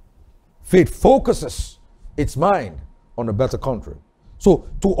focused. Faith focuses its mind on a better country. So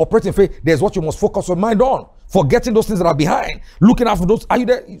to operate in faith, there's what you must focus your mind on. Forgetting those things that are behind. Looking out for those. Are you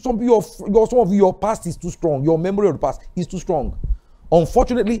there? Some of you, your past is too strong. Your memory of the past is too strong.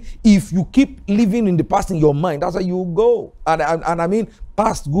 Unfortunately, if you keep living in the past in your mind, that's how you go. And I mean,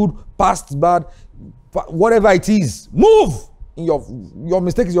 past good, past bad, whatever it is, move. Your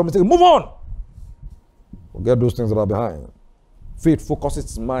mistake is your mistake. Move on. Forget those things that are behind. Faith focuses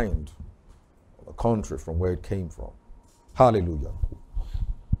its mind on the country from where it came from. Hallelujah.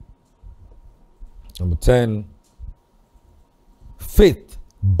 Number 10, faith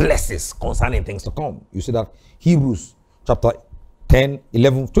blesses concerning things to come. You see that Hebrews chapter 10,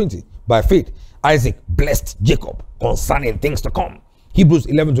 11, 20. By faith, Isaac blessed Jacob concerning things to come. Hebrews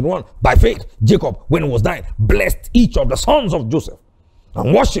 11:21. By faith, Jacob, when he was dying, blessed each of the sons of Joseph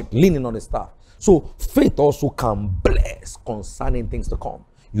and worshipped, leaning on the staff. So faith also can bless concerning things to come.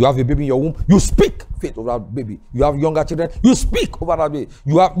 You have a baby in your womb, you speak faith over that baby. You have younger children, you speak over that baby.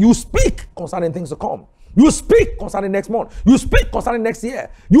 You speak concerning things to come. You speak concerning next month. You speak concerning next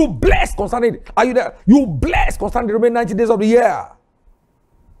year. You bless concerning, are you there? You bless concerning the remaining 90 days of the year.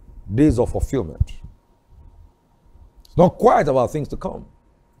 Days of fulfillment. It's not quite about things to come.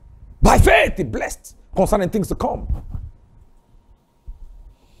 By faith, he blessed concerning things to come.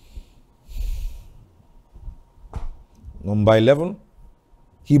 Number 11,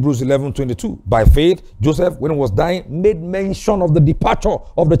 Hebrews 11:22. By faith, Joseph, when he was dying, made mention of the departure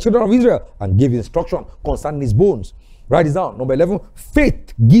of the children of Israel and gave instruction concerning his bones. Write this down. Number 11,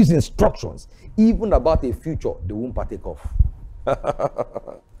 faith gives instructions even about a future they won't partake of.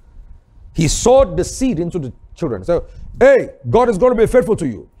 He sowed the seed into the children. So, hey, God is going to be faithful to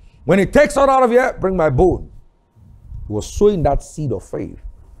you. When he takes out of here, bring my bone. He was sowing that seed of faith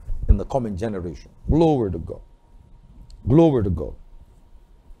in the coming generation. Glory to God. Glory to God.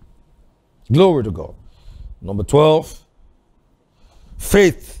 Glory to God. Number 12,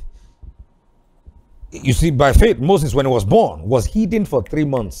 faith. You see, by faith, Moses, when he was born, was hidden for 3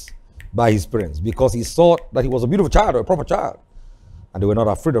 months by his parents because he saw that he was a beautiful child or a proper child. And they were not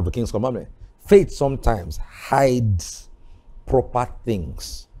afraid of the king's commandment. Faith sometimes hides proper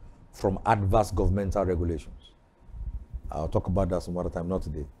things from adverse governmental regulations. I'll talk about that some other time, not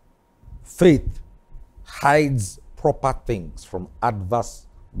today. Faith hides proper things from adverse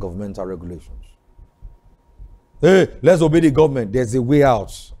governmental regulations. Hey, let's obey the government. There's a way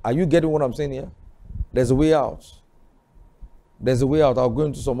out. Are you getting what I'm saying here? There's a way out. There's a way out. I'll go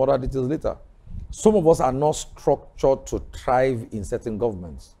into some other details later. Some of us are not structured to thrive in certain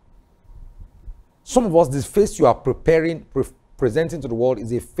governments. Some of us, this face you are presenting to the world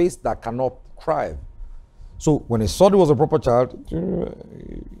is a face that cannot thrive. So when he saw he was a proper child,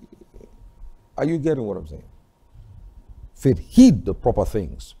 are you getting what I'm saying? Faith hid the proper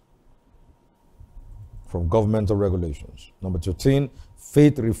things from governmental regulations. Number 13,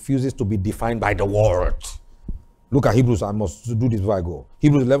 faith refuses to be defined by the world. Look at Hebrews. I must do this before I go.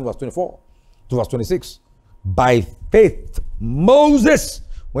 Hebrews 11 verse 24 to verse 26. By faith, Moses,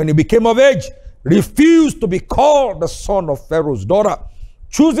 when he became of age, refused to be called the son of Pharaoh's daughter,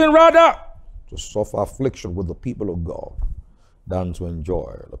 choosing rather to suffer affliction with the people of God than to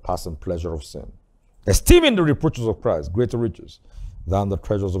enjoy the passing pleasure of sin, esteeming the reproaches of Christ greater riches than the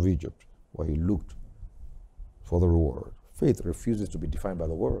treasures of Egypt, where he looked for the reward. Faith refuses to be defined by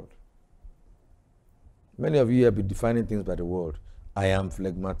the world. Many of you have been defining things by the world. I am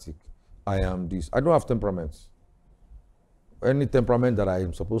phlegmatic. I am this. I don't have temperaments. Any temperament that I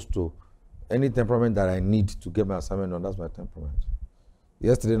am supposed to, any temperament that I need to get my assignment on, that's my temperament.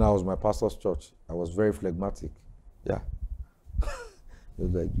 Yesterday now was my pastor's church. I was very phlegmatic. Yeah. He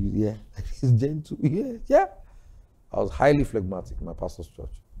was like, yeah, he's gentle. Yeah. I was highly phlegmatic in my pastor's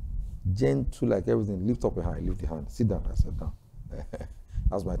church. Gentle like everything. Lift up your hand, lift your hand. Sit down. I sat down.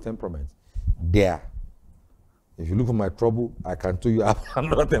 That's my temperament. There. If you look for my trouble, I can tell you I have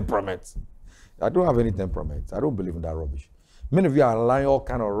another temperament. I don't have any temperament. I don't believe in that rubbish. Many of you are allowing all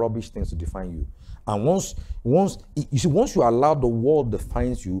kind of rubbish things to define you. And once you allow the world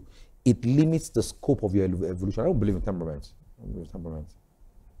defines you, it limits the scope of your evolution. I don't believe in temperament. I don't believe in temperament.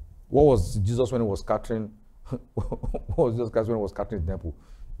 What was Jesus when he was scattering? What was Jesus when he was scattering the temple?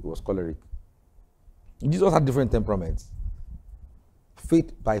 He was choleric. Jesus had different temperaments.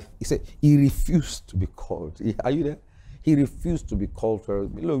 Faith he said he refused to be called. Are you there? He refused to be called.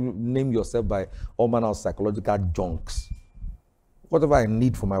 Name yourself by all manner of psychological junks. Whatever I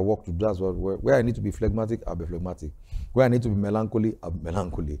need for my work to do, that's what, where I need to be phlegmatic, I'll be phlegmatic. Where I need to be melancholy, I'll be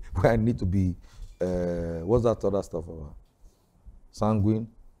melancholy. Where I need to be, what's that other stuff about? Sanguine?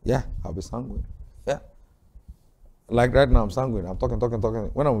 Yeah, I'll be sanguine. Yeah. Like right now, I'm sanguine. I'm talking.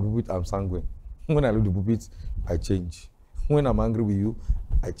 When I'm with I'm sanguine. When I leave the pulpit, I change. When I'm angry with you,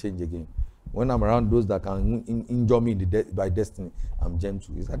 I change again. When I'm around those that can injure me by destiny, I'm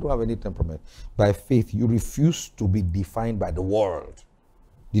gentle. I don't have any temperament. By faith, you refuse to be defined by the world.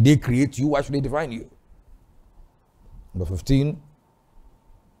 Did they create you? Why should they define you? Number 15,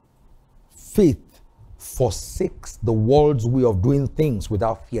 faith forsakes the world's way of doing things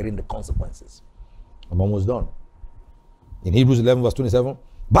without fearing the consequences. I'm almost done. In Hebrews 11 verse 27,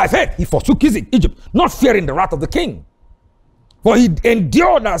 by faith he forsook Egypt, not fearing the wrath of the king. For he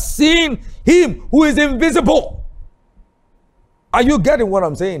endured as seeing him who is invisible. Are you getting what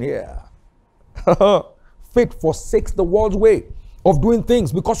I'm saying here? Faith forsakes the world's way of doing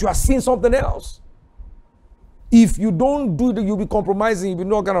things because you are seeing something else. If you don't do it, you'll be compromising. You'll be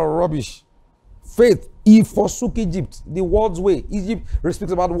no kind of rubbish. Faith, he forsook Egypt, the world's way. Egypt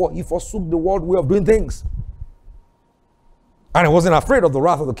speaks about the world. He forsook the world way of doing things. And he wasn't afraid of the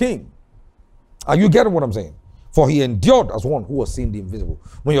wrath of the king. Are you getting what I'm saying? For he endured as one who was seeing the invisible.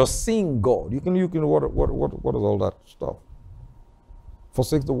 When you're seeing God, you can what is all that stuff?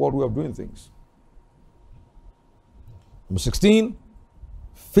 Forsake the world way of doing things. Number 16,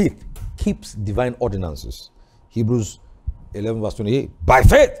 faith keeps divine ordinances. Hebrews 11 verse 28. By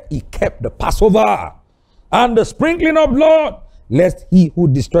faith he kept the Passover and the sprinkling of blood, lest he who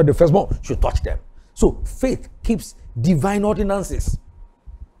destroyed the firstborn should touch them. So faith keeps divine ordinances.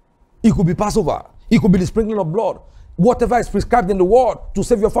 It could be Passover. It could be the sprinkling of blood. Whatever is prescribed in the word to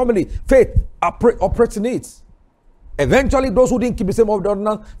save your family, faith operates in it. Eventually, those who didn't keep the same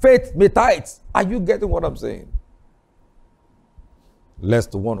ordinance, faith may tithe. Are you getting what I'm saying?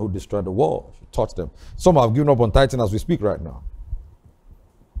 Lest the one who destroyed the world should touch them. Some have given up on tithing as we speak right now.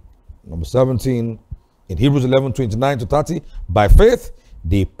 Number 17, in Hebrews 11, 29 to 30, by faith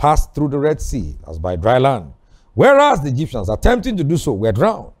they passed through the Red Sea as by dry land, whereas the Egyptians, attempting to do so, were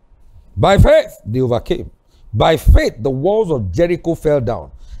drowned. By faith, they overcame. By faith, the walls of Jericho fell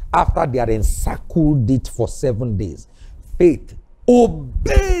down after they had encircled it for 7 days. Faith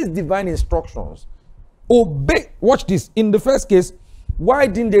obeys divine instructions. Obey. Watch this. In the first case, why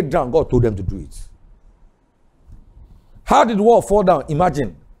didn't they drown? God told them to do it. How did the wall fall down?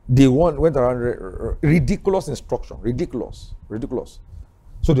 Imagine. They went around ridiculous instruction. Ridiculous.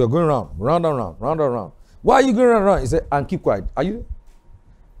 So they're going round and round. Why are you going round and round? He said, and keep quiet. Are you?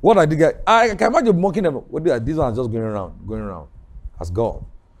 What I did, I can imagine mocking them. What did these ones just going around as God.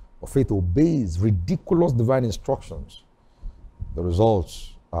 But faith obeys ridiculous divine instructions. The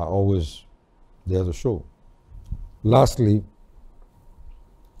results are always there to show. Lastly,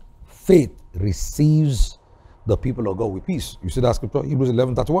 faith receives the people of God with peace. You see that scripture, Hebrews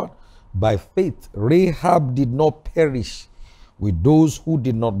 11:31. By faith, Rahab did not perish with those who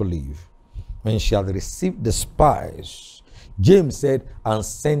did not believe, when she had received the spies. James said, and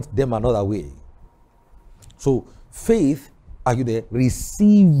sent them another way. So faith, are you there?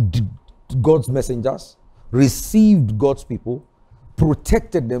 Received God's messengers, received God's people,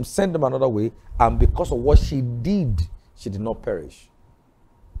 protected them, sent them another way, and because of what she did not perish.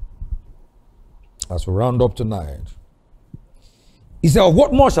 As we round up tonight, he said,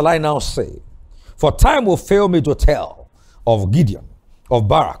 what more shall I now say? For time will fail me to tell of Gideon, of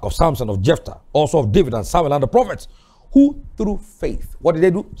Barak, of Samson, of Jephthah, also of David and Samuel and the prophets, who through faith, what did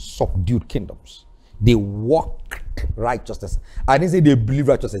they do? Subdued kingdoms. They walked righteousness. I didn't say they believed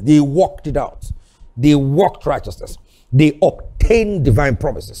righteousness. They walked it out. They walked righteousness. They obtained divine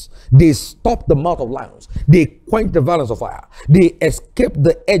promises. They stopped the mouth of lions. They quenched the violence of fire. They escaped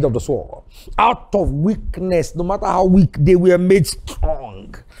the edge of the sword. Out of weakness, no matter how weak, they were made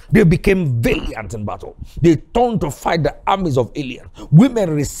strong. They became valiant in battle. They turned to fight the armies of aliens.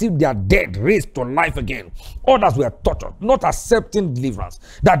 Women received their dead raised to life again. Others were tortured, not accepting deliverance,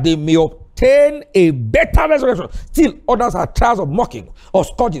 that they may obtain a better resurrection. Still, others had trials of mocking, of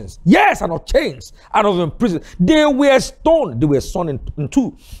scourgings, yes, and of chains, and of imprisonment. They were stoned. They were sawn in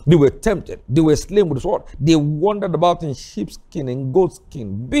two. They were tempted. They were slain with the sword. They wandered about in sheepskin and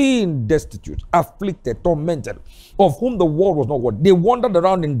goatskin, being destitute, afflicted, tormented, of whom the world was not worthy. They wandered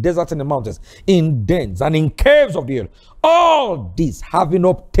around in deserts and the mountains, in dens and in caves of the earth. All this, having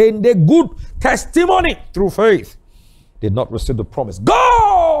obtained a good testimony through faith, did not receive the promise.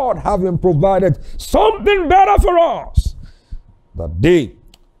 God having provided something better for us, that they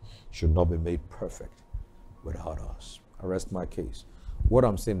should not be made perfect without us. I rest my case. What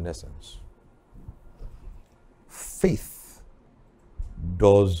I'm saying in essence, faith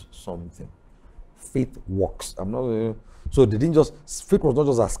does something. Faith works. So they didn't just, faith was not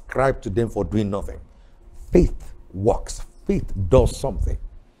just ascribed to them for doing nothing. Faith works. Faith does something.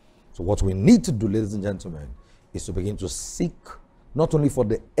 So what we need to do, ladies and gentlemen, is to begin to seek not only for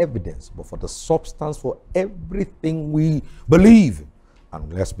the evidence, but for the substance for everything we believe.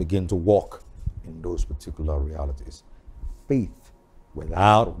 And let's begin to walk in those particular realities. Faith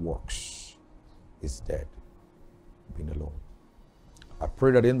without works is dead, being alone. I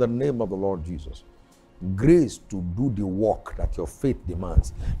pray that in the name of the Lord Jesus, grace to do the work that your faith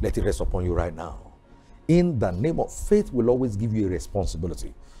demands, let it rest upon you right now. In the name of faith will always give you a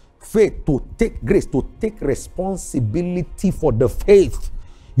responsibility. Faith to take grace, to take responsibility for the faith,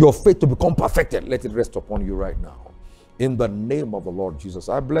 your faith to become perfected. Let it rest upon you right now. In the name of the Lord Jesus,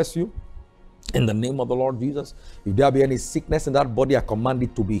 I bless you. In the name of the Lord Jesus, if there be any sickness in that body, I command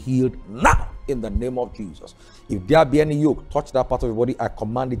it to be healed now. In the name of Jesus. If there be any yoke, touch that part of your body, I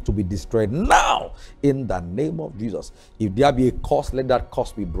command it to be destroyed now. In the name of Jesus. If there be a curse, let that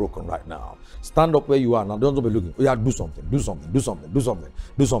curse be broken right now. Stand up where you are now. Don't be looking. Oh, yeah, do something. Do something. Do something. Do something.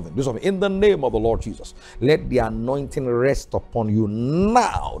 Do something. Do something. In the name of the Lord Jesus, let the anointing rest upon you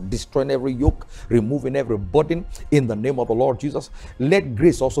now, destroying every yoke, removing every burden. In the name of the Lord Jesus, let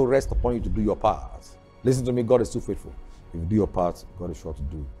grace also rest upon you to do your part. Listen to me. God is too faithful. If you do your part, God is sure to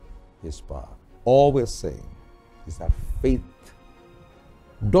do his part. All we're saying is that faith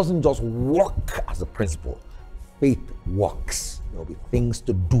doesn't just work as a principle. Faith works. There will be things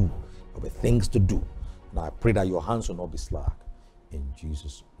to do. There will be things to do. And I pray that your hands will not be slack. In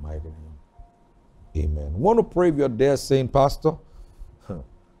Jesus' mighty name. Amen. I want to pray if you're there saying, Pastor,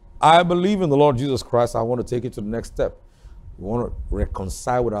 I believe in the Lord Jesus Christ. I want to take it to the next step. We want to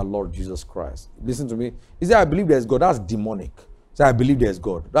reconcile with our Lord Jesus Christ. Listen to me. He said, I believe there's God. That's demonic. Say, I believe there's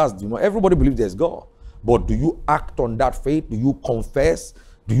God. That's demonic. Everybody believes there's God. But do you act on that faith? Do you confess?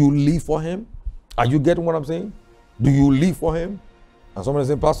 Do you live for him? Are you getting what I'm saying? Do you live for him? And somebody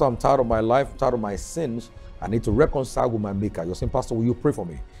saying, Pastor, I'm tired of my life, I'm tired of my sins. I need to reconcile with my Maker. You're saying, Pastor, will you pray for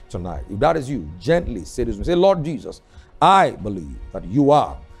me tonight? If that is you, gently say this. Say, Lord Jesus, I believe that you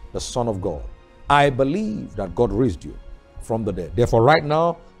are the Son of God. I believe that God raised you from the dead. Therefore, right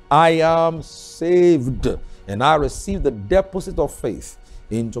now, I am saved. And I receive the deposit of faith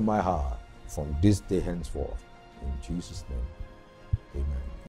into my heart from this day henceforth. In Jesus' name, amen.